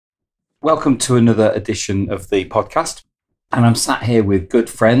Welcome to another edition of the podcast. And I'm sat here with good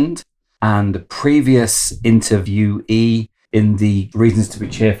friend and previous interviewee in the Reasons to be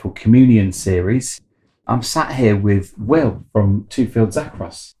Cheerful Communion series. I'm sat here with Will from Two Fields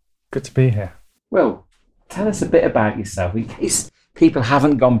Zakros. Good to be here. Will, tell us a bit about yourself in case people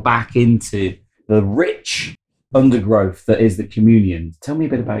haven't gone back into the rich undergrowth that is the communion. Tell me a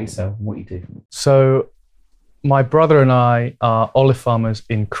bit about yourself and what you do. So my brother and I are olive farmers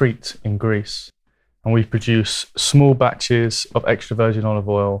in Crete in Greece, and we produce small batches of extra virgin olive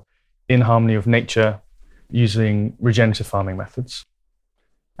oil in harmony with nature using regenerative farming methods.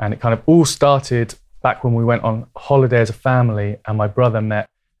 And it kind of all started back when we went on holiday as a family, and my brother met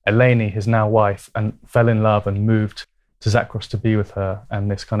Eleni, his now wife, and fell in love and moved to Zakros to be with her,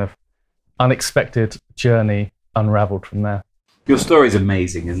 and this kind of unexpected journey unraveled from there. Your story is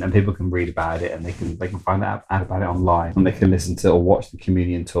amazing, and people can read about it, and they can find out about it online, and they can listen to or watch the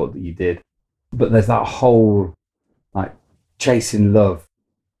communion talk that you did. But there's that whole chasing love.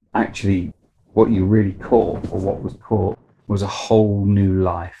 Actually, what you really caught, or what was caught, was a whole new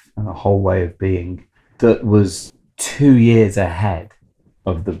life and a whole way of being that was 2 years ahead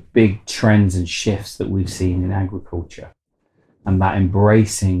of the big trends and shifts that we've seen in agriculture, and that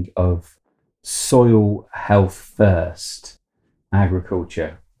embracing of soil health first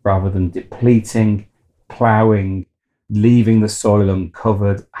agriculture rather than depleting, ploughing, leaving the soil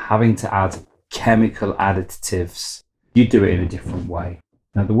uncovered, having to add chemical additives. You do it in a different way.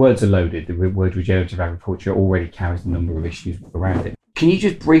 Now, the words are loaded. The word regenerative agriculture already carries a number of issues around it. Can you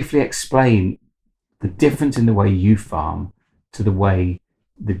just briefly explain the difference in the way you farm to the way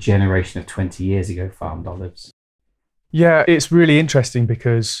the generation of 20 years ago farmed olives? Yeah, it's really interesting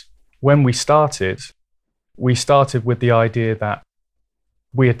because when we started with the idea that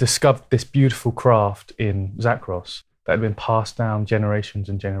we had discovered this beautiful craft in Zakros that had been passed down generations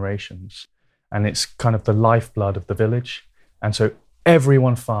and generations. And it's kind of the lifeblood of the village. And so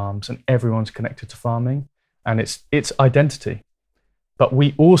everyone farms and everyone's connected to farming, and it's identity. But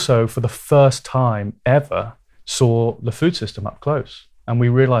we also, for the first time ever, saw the food system up close. And we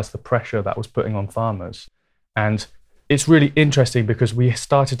realized the pressure that was putting on farmers. And it's really interesting because we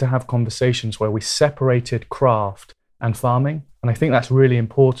started to have conversations where we separated craft and farming. And I think that's really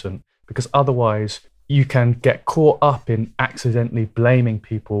important because otherwise you can get caught up in accidentally blaming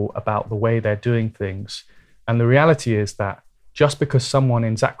people about the way they're doing things. And the reality is that just because someone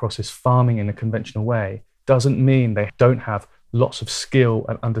in Zakros is farming in a conventional way doesn't mean they don't have lots of skill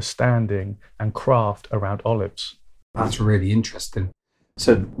and understanding and craft around olives. That's really interesting.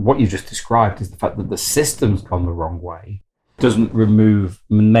 So what you just described is the fact that the system's gone the wrong way. Doesn't remove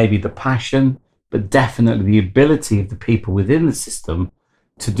maybe the passion, but definitely the ability of the people within the system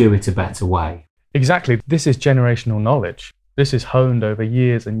to do it a better way. Exactly. This is generational knowledge. This is honed over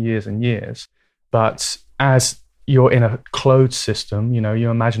years and years and years. But as you're in a closed system, you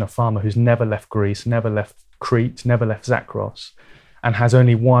imagine a farmer who's never left Greece, never left Crete, never left Zakros, and has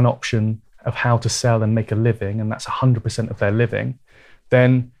only one option of how to sell and make a living, and that's 100% of their living.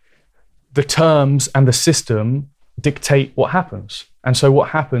 Then the terms and the system dictate what happens. And so what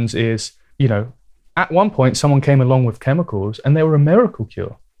happens is, at one point someone came along with chemicals and they were a miracle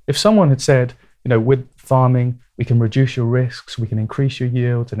cure. If someone had said, with farming, we can reduce your risks, we can increase your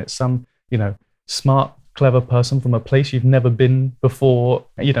yields, and it's some, smart, clever person from a place you've never been before,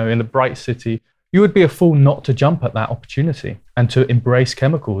 in a bright city, you would be a fool not to jump at that opportunity and to embrace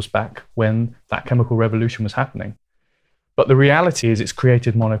chemicals back when that chemical revolution was happening. But the reality is it's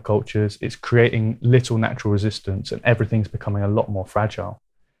created monocultures, it's creating little natural resistance, and everything's becoming a lot more fragile.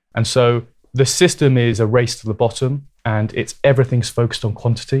 And so the system is a race to the bottom, and everything's focused on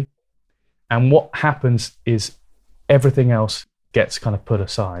quantity. And what happens is everything else gets kind of put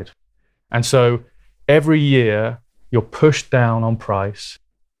aside. And so every year you're pushed down on price,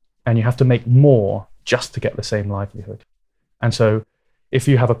 and you have to make more just to get the same livelihood. And so if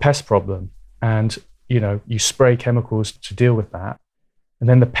you have a pest problem and you spray chemicals to deal with that, and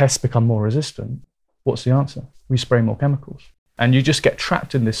then the pests become more resistant, what's the answer? We spray more chemicals. And you just get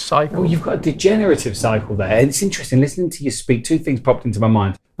trapped in this cycle. Well, you've got a degenerative cycle there. And it's interesting, listening to you speak, two things popped into my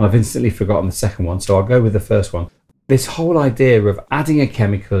mind, and I've instantly forgotten the second one, so I'll go with the first one. This whole idea of adding a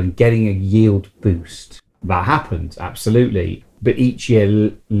chemical and getting a yield boost. That happens, absolutely. But each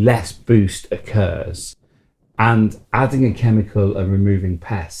year, less boost occurs. And adding a chemical and removing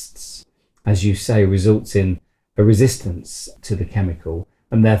pests, as you say, results in a resistance to the chemical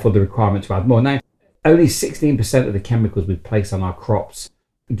and therefore the requirement to add more. Now, only 16% of the chemicals we place on our crops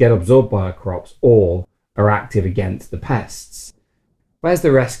get absorbed by our crops or are active against the pests. Where's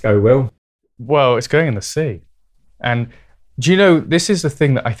the rest go, Will? Well, it's going in the sea. And Do you know, this is the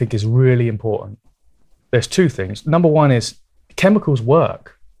thing that I think is really important. There's two things. Number one is chemicals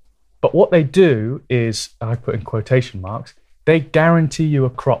work, but what they do is, I put in quotation marks, they guarantee you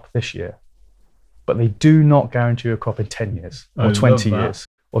a crop this year, but they do not guarantee you a crop in 10 years or 20 years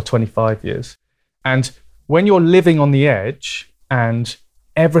or 25 years. And when you're living on the edge and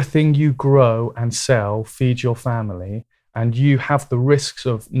everything you grow and sell feeds your family, and you have the risks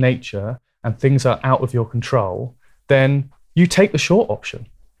of nature and things are out of your control, then you take the short option.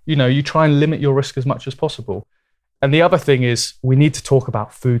 You try and limit your risk as much as possible. And the other thing is, we need to talk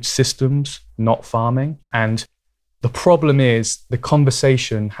about food systems, not farming. And the problem is the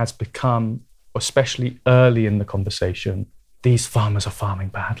conversation has become, especially early in the conversation, these farmers are farming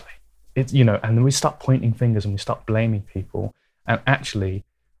badly. And then we start pointing fingers and we start blaming people. And actually,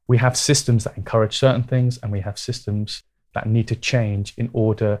 we have systems that encourage certain things, and we have systems that need to change in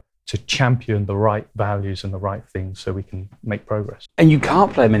order to champion the right values and the right things so we can make progress. And you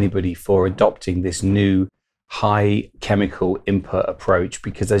can't blame anybody for adopting this new high chemical input approach,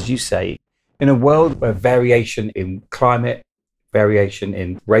 because as you say, in a world where variation in climate, variation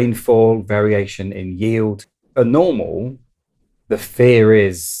in rainfall, variation in yield are normal, the fear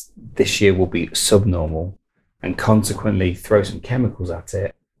is this year will be subnormal, and consequently throw some chemicals at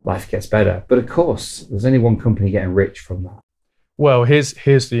it, life gets better. But of course, there's only one company getting rich from that. Well, here's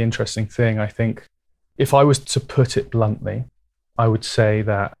the interesting thing. I think if I was to put it bluntly, I would say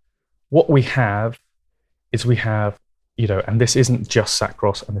that what we have is and this isn't just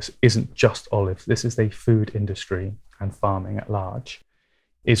Sacros and this isn't just olives, this is the food industry and farming at large,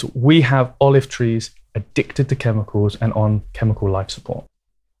 is we have olive trees addicted to chemicals and on chemical life support.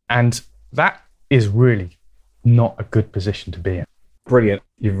 And that is really not a good position to be in. Brilliant.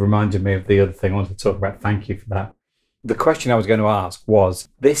 You've reminded me of the other thing I wanted to talk about. Thank you for that. The question I was going to ask was,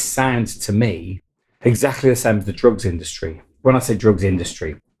 this sounds to me exactly the same as the drugs industry. When I say drugs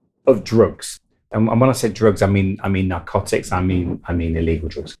industry, of drugs, and when I say drugs, I mean narcotics, I mean illegal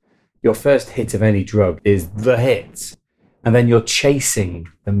drugs. Your first hit of any drug is the hit, and then you're chasing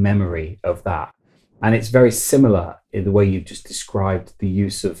the memory of that. And it's very similar in the way you've just described the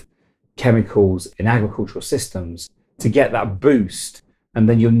use of chemicals in agricultural systems to get that boost. And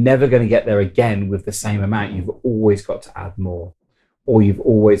then you're never going to get there again with the same amount. You've always got to add more, or you've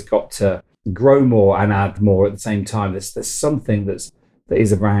always got to grow more and add more at the same time. There's something that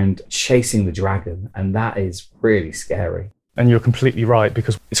is around chasing the dragon, and that is really scary. And you're completely right,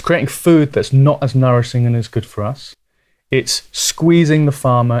 because it's creating food that's not as nourishing and as good for us. It's squeezing the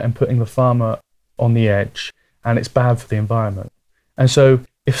farmer and putting the farmer on the edge, and it's bad for the environment. And so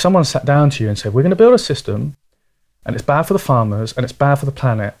if someone sat down to you and said, we're going to build a system, and it's bad for the farmers, and it's bad for the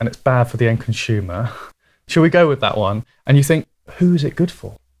planet, and it's bad for the end consumer, should we go with that one? And you think, who is it good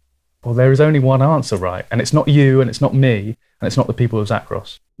for? Well, there is only one answer, right? And it's not you, and it's not me, and it's not the people of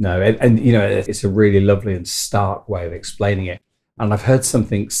Sacros. No, and it's a really lovely and stark way of explaining it. And I've heard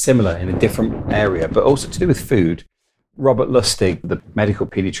something similar in a different area, but also to do with food. Robert Lustig, the medical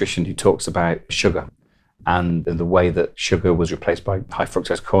pediatrician who talks about sugar and the way that sugar was replaced by high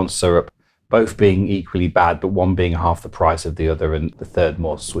fructose corn syrup, both being equally bad, but one being half the price of the other and the third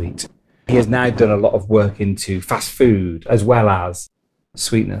more sweet. He has now done a lot of work into fast food as well as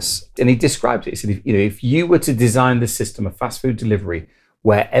sweetness. And he described it. He said, if you were to design the system of fast food delivery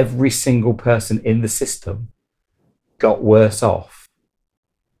where every single person in the system got worse off,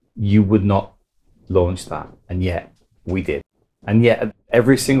 you would not launch that. And yet we did. And yet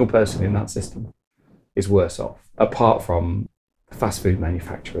every single person in that system is worse off, apart from the fast food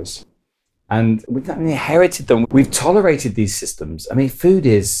manufacturers. And we've not inherited them. We've tolerated these systems. I mean, food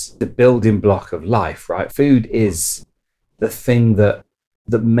is the building block of life, right? Food is the thing that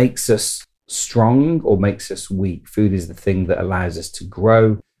makes us strong or makes us weak. Food is the thing that allows us to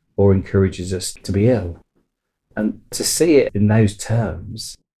grow or encourages us to be ill. And to see it in those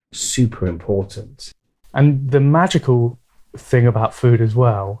terms, super important. And the magical thing about food as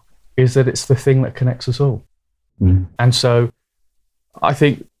well is that it's the thing that connects us all. Mm. And so I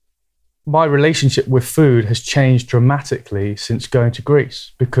think my relationship with food has changed dramatically since going to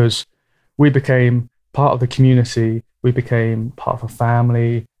Greece, because we became part of the community, we became part of a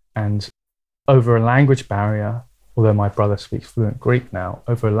family, and over a language barrier, although my brother speaks fluent Greek now,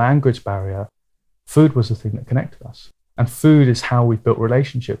 over a language barrier, food was the thing that connected us. And food is how we built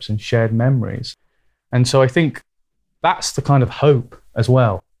relationships and shared memories. And so I think that's the kind of hope as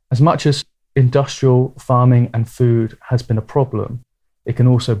well. As much as industrial farming and food has been a problem, it can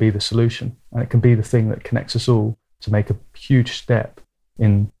also be the solution, and it can be the thing that connects us all to make a huge step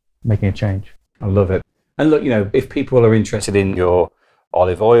in making a change. I love it. And look, if people are interested in your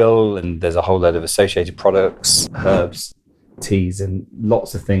olive oil, and there's a whole load of associated products, herbs, teas and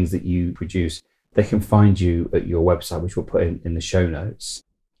lots of things that you produce, they can find you at your website, which we'll put in the show notes.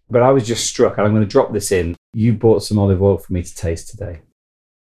 But I was just struck, and I'm going to drop this in. You bought some olive oil for me to taste today,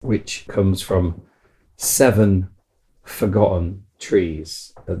 which comes from 7 forgotten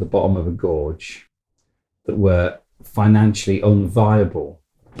trees at the bottom of a gorge that were financially unviable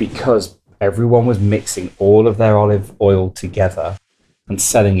because everyone was mixing all of their olive oil together and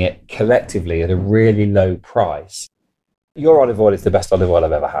selling it collectively at a really low price. Your olive oil is the best olive oil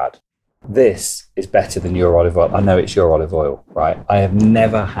I've ever had. This is better than your olive oil. I know it's your olive oil, right? I have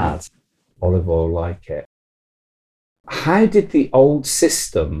never had olive oil like it. How did the old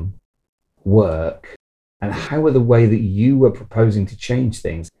system work, and how were the way that you were proposing to change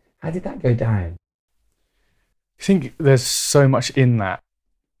things, how did that go down? I think there's so much in that.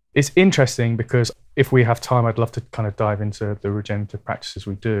 It's interesting because if we have time, I'd love to kind of dive into the regenerative practices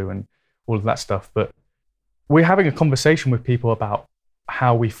we do and all of that stuff. But we're having a conversation with people about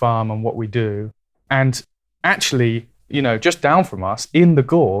how we farm and what we do. And actually, just down from us in the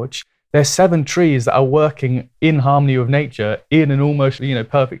gorge, there's 7 trees that are working in harmony with nature in an almost,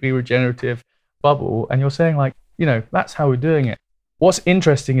 perfectly regenerative bubble. And you're saying that's how we're doing it. What's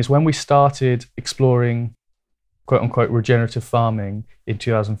interesting is when we started exploring quote unquote regenerative farming in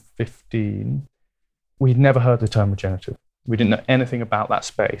 2015, we'd never heard the term regenerative. We didn't know anything about that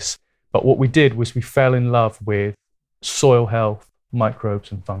space. But what we did was we fell in love with soil health,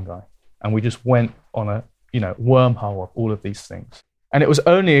 microbes and fungi. And we just went on a, wormhole of all of these things. And it was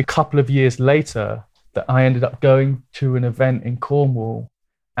only a couple of years later that I ended up going to an event in Cornwall,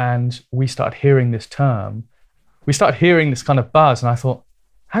 and we started hearing this term. We started hearing this kind of buzz, and I thought,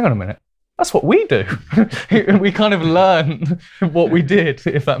 hang on a minute, that's what we do. We kind of learned what we did,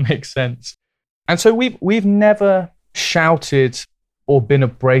 if that makes sense. And so we've never shouted or been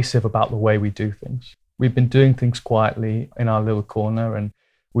abrasive about the way we do things. We've been doing things quietly in our little corner, and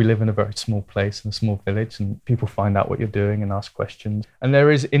we live in a very small place in a small village, and people find out what you're doing and ask questions. And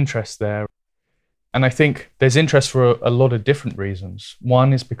there is interest there. And I think there's interest for a lot of different reasons.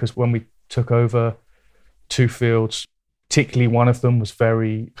 One is because when we took over 2 fields, particularly one of them was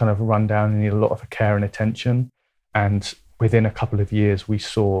very kind of run down and needed a lot of care and attention. And within a couple of years, we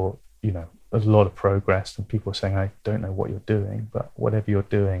saw, a lot of progress, and people were saying, I don't know what you're doing, but whatever you're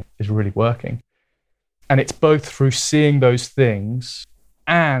doing is really working. And it's both through seeing those things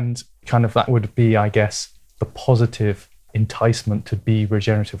and kind of that would be, I guess, the positive enticement to be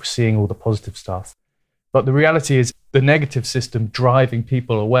regenerative, seeing all the positive stuff. But the reality is the negative system driving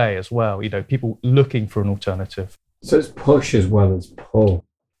people away as well, people looking for an alternative. So it's push as well as pull.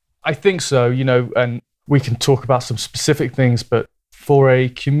 I think so, and we can talk about some specific things, but for a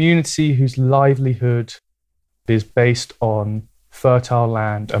community whose livelihood is based on fertile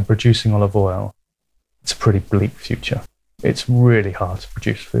land and producing olive oil, it's a pretty bleak future. It's really hard to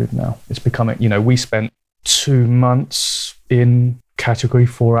produce food now. It's becoming, we spent 2 months in category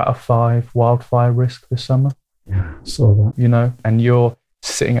 4 out of 5 wildfire risk this summer. Yeah, I saw that. And you're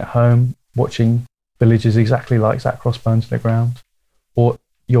sitting at home watching villages exactly like Zach Crossbones in the ground, or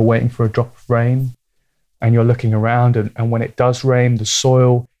you're waiting for a drop of rain and you're looking around and when it does rain, the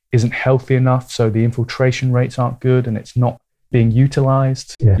soil isn't healthy enough, so the infiltration rates aren't good and it's not being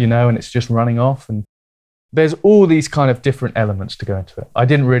utilized, and it's just running off. And there's all these kind of different elements to go into it. I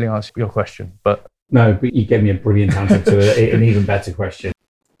didn't really answer your question, but... No, but you gave me a brilliant answer to an even better question.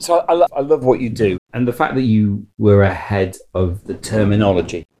 So I love what you do. And the fact that you were ahead of the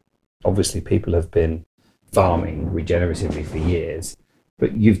terminology. Obviously, people have been farming regeneratively for years,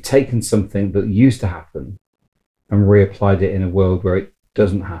 but you've taken something that used to happen and reapplied it in a world where it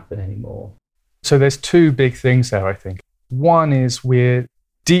doesn't happen anymore. So there's 2 big things there, I think. One is we're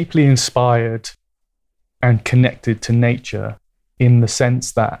deeply inspired and connected to nature in the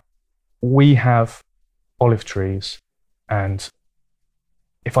sense that we have olive trees, and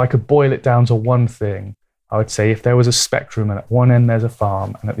if I could boil it down to one thing, I would say if there was a spectrum and at one end there's a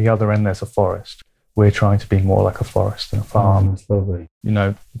farm and at the other end there's a forest, we're trying to be more like a forest than a farm. Oh, that's lovely.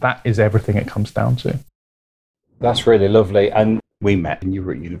 That is everything it comes down to. That's really lovely. And we met when you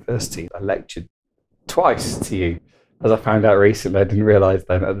were at university. I lectured twice to you, as I found out recently. I didn't realise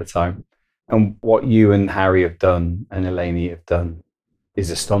then at the time. And what you and Harry have done and Eleni have done is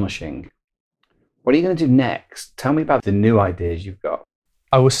astonishing. What are you going to do next? Tell me about the new ideas you've got.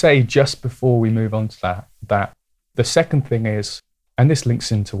 I will say just before we move on to that the second thing is, and this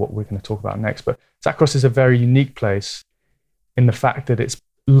links into what we're going to talk about next, but Zakros is a very unique place in the fact that it's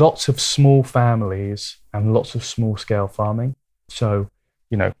lots of small families and lots of small scale farming. So,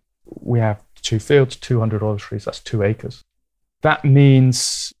 we have 2 fields, 200 olive trees, that's 2 acres. That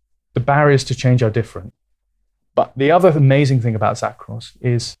means the barriers to change are different. But the other amazing thing about Zachros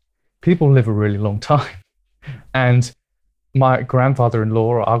is people live a really long time. And my grandfather-in-law,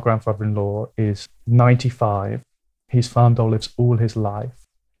 or our grandfather-in-law, is 95. He's farmed olives all his life.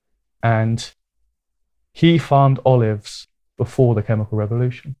 And he farmed olives before the chemical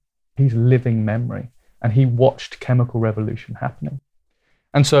revolution. He's living memory. And he watched chemical revolution happening.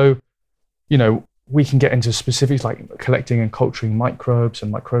 And so, we can get into specifics like collecting and culturing microbes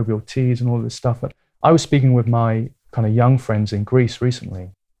and microbial teas and all this stuff. But I was speaking with my kind of young friends in Greece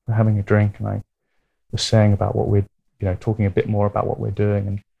recently. We're having a drink, and I was saying about what we're, talking a bit more about what we're doing.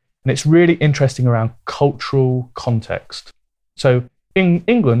 And it's really interesting around cultural context. So in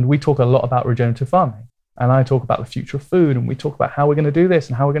England, we talk a lot about regenerative farming. And I talk about the future of food, and we talk about how we're going to do this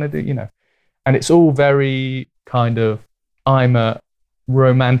and how we're going to do, and it's all very kind of, I'm a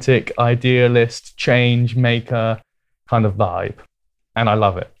romantic, idealist, change maker kind of vibe. And I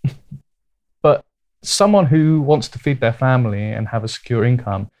love it. But someone who wants to feed their family and have a secure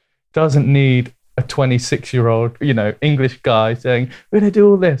income doesn't need a 26-year-old, English guy saying, we're going to do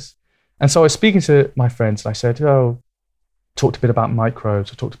all this. And so I was speaking to my friends, and I said, talked a bit about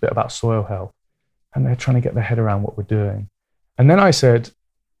microbes, I talked a bit about soil health, and they're trying to get their head around what we're doing. And then I said,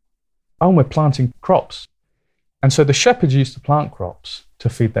 we're planting crops. And so the shepherds used to plant crops to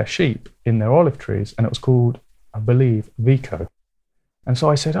feed their sheep in their olive trees, and it was called, I believe, Vico. And so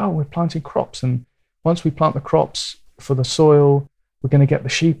I said, we're planting crops, and once we plant the crops for the soil, we're going to get the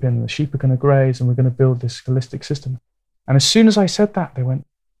sheep in, the sheep are going to graze, and we're going to build this holistic system. And as soon as I said that, they went,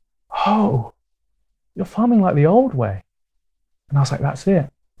 oh, you're farming like the old way. And I was like, that's it,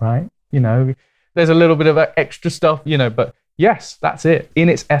 right? There's a little bit of extra stuff, but yes, that's it. In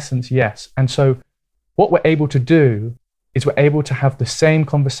its essence, yes. And so what we're able to do is we're able to have the same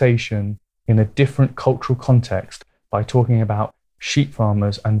conversation in a different cultural context by talking about sheep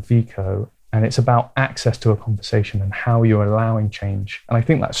farmers and Vico. And it's about access to a conversation and how you're allowing change. And I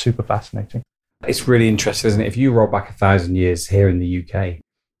think that's super fascinating. It's really interesting, isn't it? If you roll back 1,000 years here in the UK,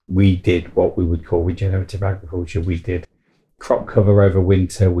 we did what we would call regenerative agriculture. We did crop cover over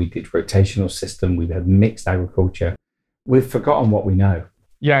winter. We did rotational system. We had mixed agriculture. We've forgotten what we know.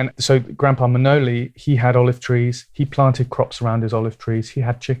 Yeah, and so Grandpa Manoli, he had olive trees. He planted crops around his olive trees. He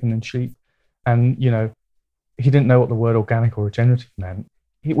had chicken and sheep. And, he didn't know what the word organic or regenerative meant.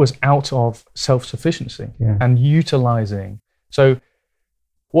 It was out of self-sufficiency and utilizing. So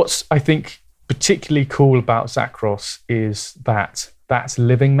what's, I think, particularly cool about Zachros is that that's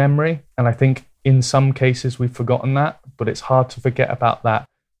living memory. And I think in some cases we've forgotten that, but it's hard to forget about that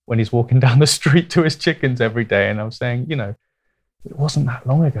when he's walking down the street to his chickens every day. And I was saying, it wasn't that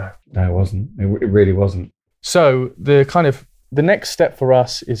long ago. No, it wasn't. It really wasn't. So the next step for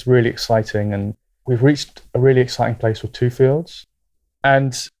us is really exciting, and we've reached a really exciting place with Two Fields.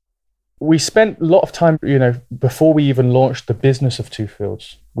 And we spent a lot of time, before we even launched the business of Two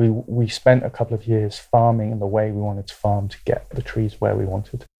Fields, we spent a couple of years farming in the way we wanted to farm to get the trees where we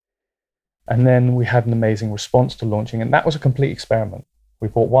wanted. And then we had an amazing response to launching, and that was a complete experiment. We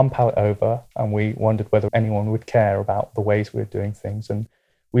brought one pallet over, and we wondered whether anyone would care about the ways we were doing things. And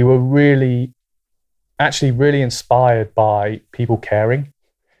we were really inspired by people caring,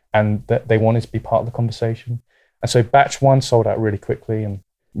 and that they wanted to be part of the conversation. And so batch one sold out really quickly, and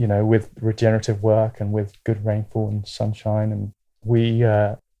with regenerative work and with good rainfall and sunshine, and we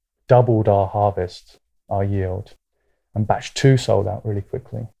doubled our harvest, our yield. And batch two sold out really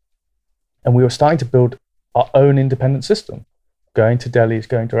quickly. And we were starting to build our own independent system, going to delis,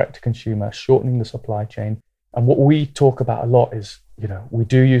 going direct to consumer, shortening the supply chain. And what we talk about a lot is, we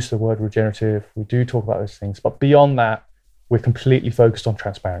do use the word regenerative, we do talk about those things, but beyond that, we're completely focused on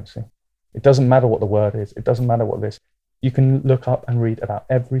transparency. It doesn't matter what the word is, it doesn't matter what this. You can look up and read about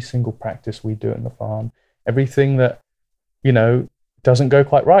every single practice we do in the farm, everything that, doesn't go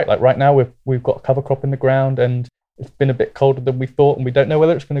quite right. Like right now, we've got a cover crop in the ground, and it's been a bit colder than we thought, and we don't know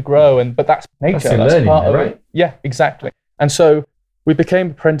whether it's going to grow. But that's nature. That's learning, part of right? it. Yeah, exactly. And so we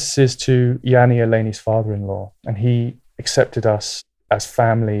became apprentices to Yanni Eleni's father-in-law, and he accepted us as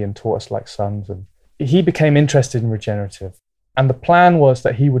family and taught us like sons. And he became interested in regenerative. And the plan was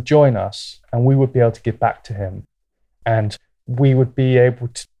that he would join us, and we would be able to give back to him, and we would be able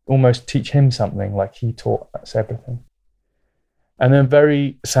to almost teach him something like he taught us everything. And then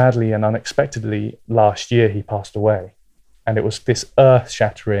very sadly and unexpectedly, last year, he passed away. And it was this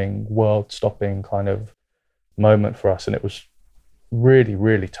earth-shattering, world-stopping kind of moment for us. And it was really,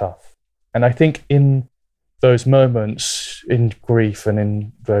 really tough. And I think in those moments, in grief and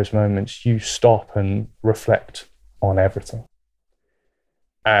in those moments, you stop and reflect on everything.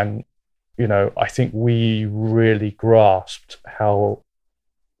 And, I think we really grasped how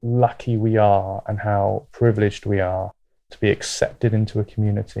lucky we are and how privileged we are to be accepted into a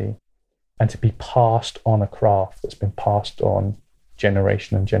community and to be passed on a craft that's been passed on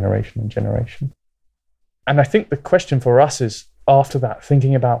generation and generation and generation. And I think the question for us is, after that,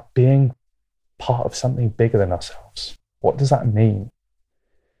 thinking about being part of something bigger than ourselves. What does that mean?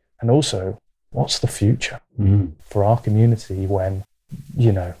 And also, what's the future for our community when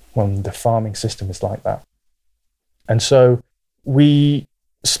the farming system is like that? And so we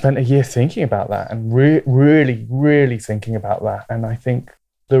spent a year thinking about that and really, really thinking about that. And I think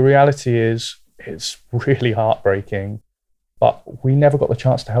the reality is it's really heartbreaking, but we never got the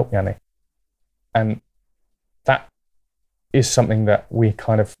chance to help Yanni. And that is something that we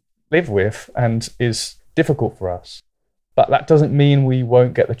kind of live with and is difficult for us. But that doesn't mean we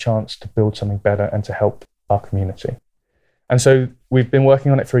won't get the chance to build something better and to help our community. And so we've been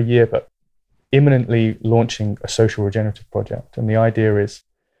working on it for a year, but imminently launching a social regenerative project. And the idea is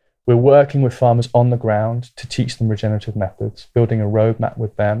we're working with farmers on the ground to teach them regenerative methods, building a roadmap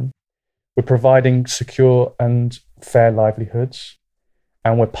with them. We're providing secure and fair livelihoods.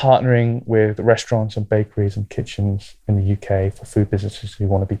 And we're partnering with restaurants and bakeries and kitchens in the UK for food businesses who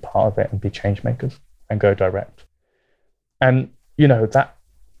want to be part of it and be change makers and go direct. And, that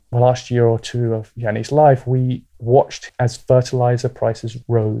last year or two of Yanni's life, we watched as fertilizer prices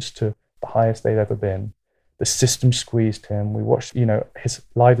rose to the highest they'd ever been. The system squeezed him. We watched, his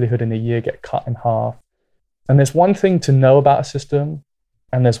livelihood in a year get cut in half. And there's one thing to know about a system,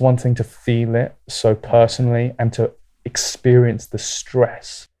 and there's one thing to feel it so personally and to experience the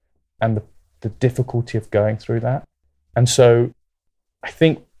stress and the difficulty of going through that. And so I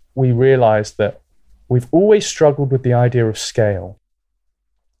think we realized that we've always struggled with the idea of scale.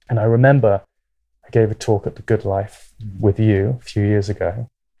 And I remember I gave a talk at the Good Life with you a few years ago.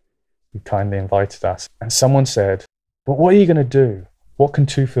 You kindly invited us. And someone said, "But what are you going to do? What can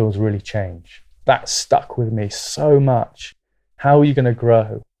Two Fields really change?" That stuck with me so much. How are you going to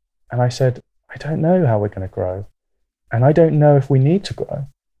grow? And I said, I don't know how we're going to grow. And I don't know if we need to grow.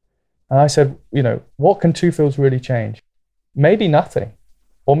 And I said, what can Two Fields really change? Maybe nothing,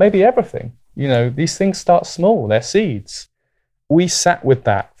 or maybe everything. These things start small, they're seeds. We sat with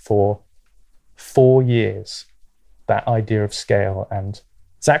that for 4 years, that idea of scale. And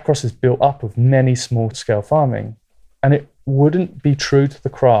Zachros is built up of many small scale farming. And it wouldn't be true to the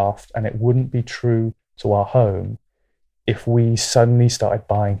craft and it wouldn't be true to our home if we suddenly started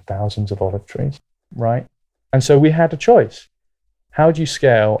buying thousands of olive trees, right? And so we had a choice. How do you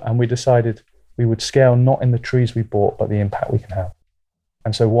scale? And we decided we would scale not in the trees we bought, but the impact we can have.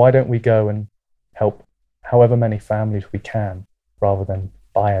 And so why don't we go and help however many families we can, rather than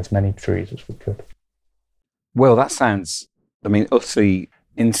buy as many trees as we could? Well, that sounds, utterly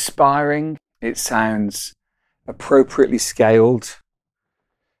inspiring. It sounds appropriately scaled.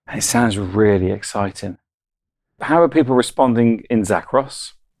 And it sounds really exciting. How are people responding in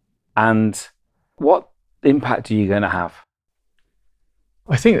Zachros? And what impact are you going to have?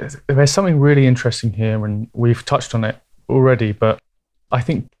 I think there's something really interesting here, and we've touched on it already, but I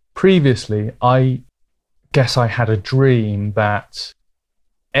think previously, I guess I had a dream that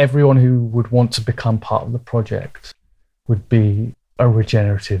everyone who would want to become part of the project would be a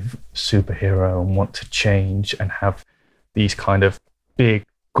regenerative superhero and want to change and have these kind of big,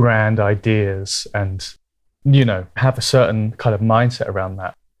 grand ideas and, have a certain kind of mindset around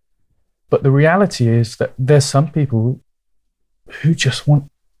that. But the reality is that there's some people who just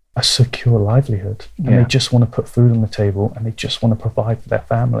want a secure livelihood and they just want to put food on the table and they just want to provide for their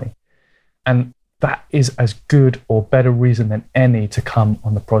family. And that is as good or better reason than any to come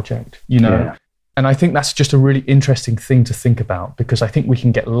on the project, And I think that's just a really interesting thing to think about, because I think we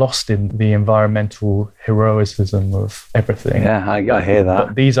can get lost in the environmental heroism of everything. Yeah, I hear that.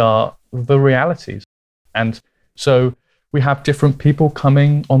 But these are the realities. And so we have different people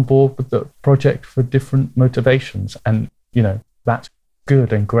coming on board with the project for different motivations. And, that's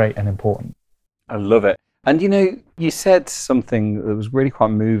good and great and important. I love it. And, you said something that was really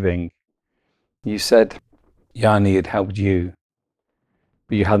quite moving. You said Yanni had helped you,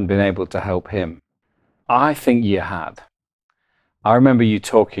 but you hadn't been able to help him. I think you had. I remember you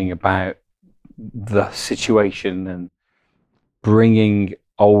talking about the situation and bringing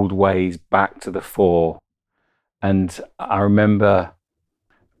old ways back to the fore. And I remember,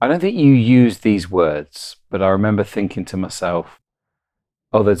 I don't think you used these words, but I remember thinking to myself,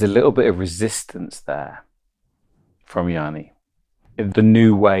 oh, there's a little bit of resistance there from Yanni. The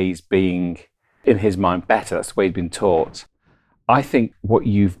new ways being, in his mind, better. That's the way he'd been taught. I think what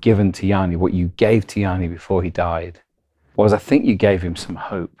you've given to Yanni, what you gave to Yanni before he died, was I think you gave him some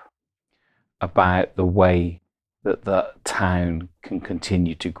hope about the way that the town can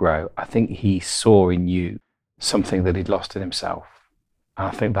continue to grow. I think he saw in you something that he'd lost in himself. And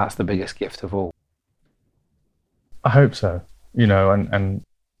I think that's the biggest gift of all. I hope so, and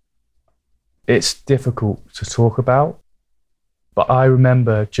it's difficult to talk about. But I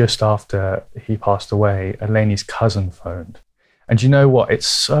remember just after he passed away, Eleni's cousin phoned. And you know what? It's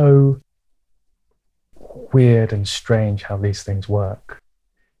so weird and strange how these things work.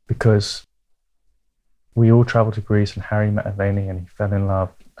 Because we all traveled to Greece and Harry met Eleni and he fell in love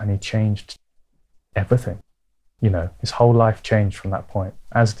and he changed everything. His whole life changed from that point,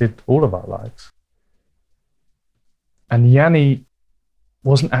 as did all of our lives. And Yanni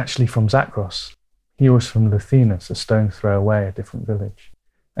wasn't actually from Zakros. He was from Luthinus, a stone's throw away, a different village.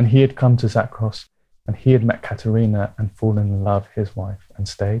 And he had come to Zakros and he had met Katerina and fallen in love, his wife, and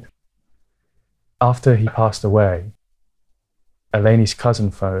stayed. After he passed away, Eleni's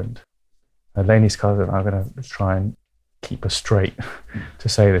cousin phoned. Eleni's cousin, I'm going to try and keep her straight to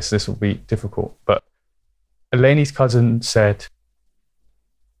say this. This will be difficult. But Eleni's cousin said,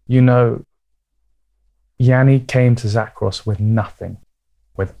 Yanni came to Zakros with nothing,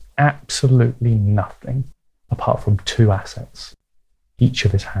 with absolutely nothing, apart from 2 assets, each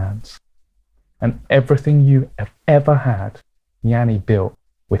of his hands. And everything you have ever had, Yanni built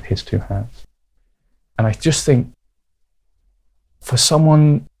with his 2 hands. And I just think for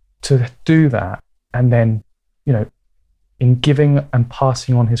someone to do that and then, in giving and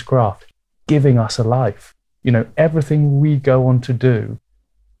passing on his craft, giving us a life, everything we go on to do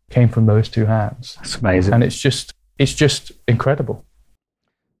came from those 2 hands. That's amazing. And it's just incredible.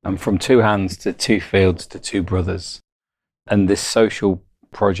 And from 2 hands to 2 fields to 2 brothers. And this social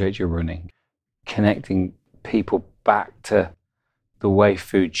project you're running, connecting people back to the way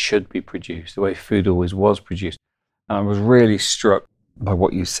food should be produced, the way food always was produced. And I was really struck by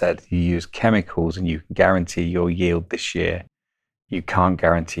what you said. You use chemicals and you can guarantee your yield this year. You can't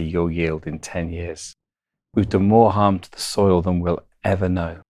guarantee your yield in 10 years. We've done more harm to the soil than we'll ever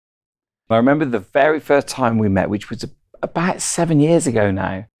know. I remember the very first time we met, which was about 7 years ago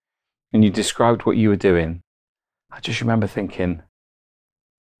now, and you described what you were doing. I just remember thinking,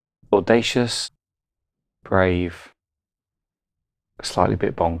 audacious, brave, slightly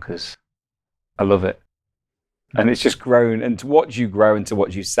bit bonkers. I love it. And it's just grown, and to watch you grow and to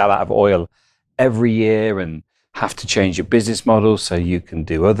watch you sell out of oil every year and have to change your business model so you can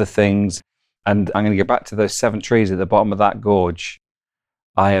do other things. And I'm going to go back to those 7 trees at the bottom of that gorge.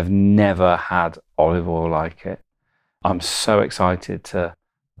 I have never had olive oil like it. I'm so excited to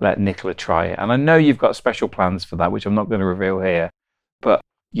let Nicola try it. And I know you've got special plans for that, which I'm not going to reveal here, but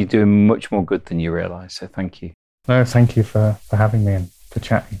you're doing much more good than you realise. So thank you. No, thank you for having me and for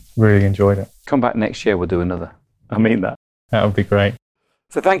chatting. Really enjoyed it. Come back next year, we'll do another. I mean that. That would be great.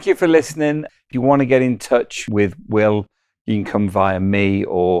 So thank you for listening. If you want to get in touch with Will, you can come via me,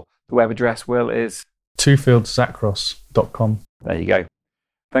 or the web address, Will, is 2fieldszakros.com. There you go.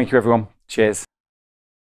 Thank you, everyone. Cheers.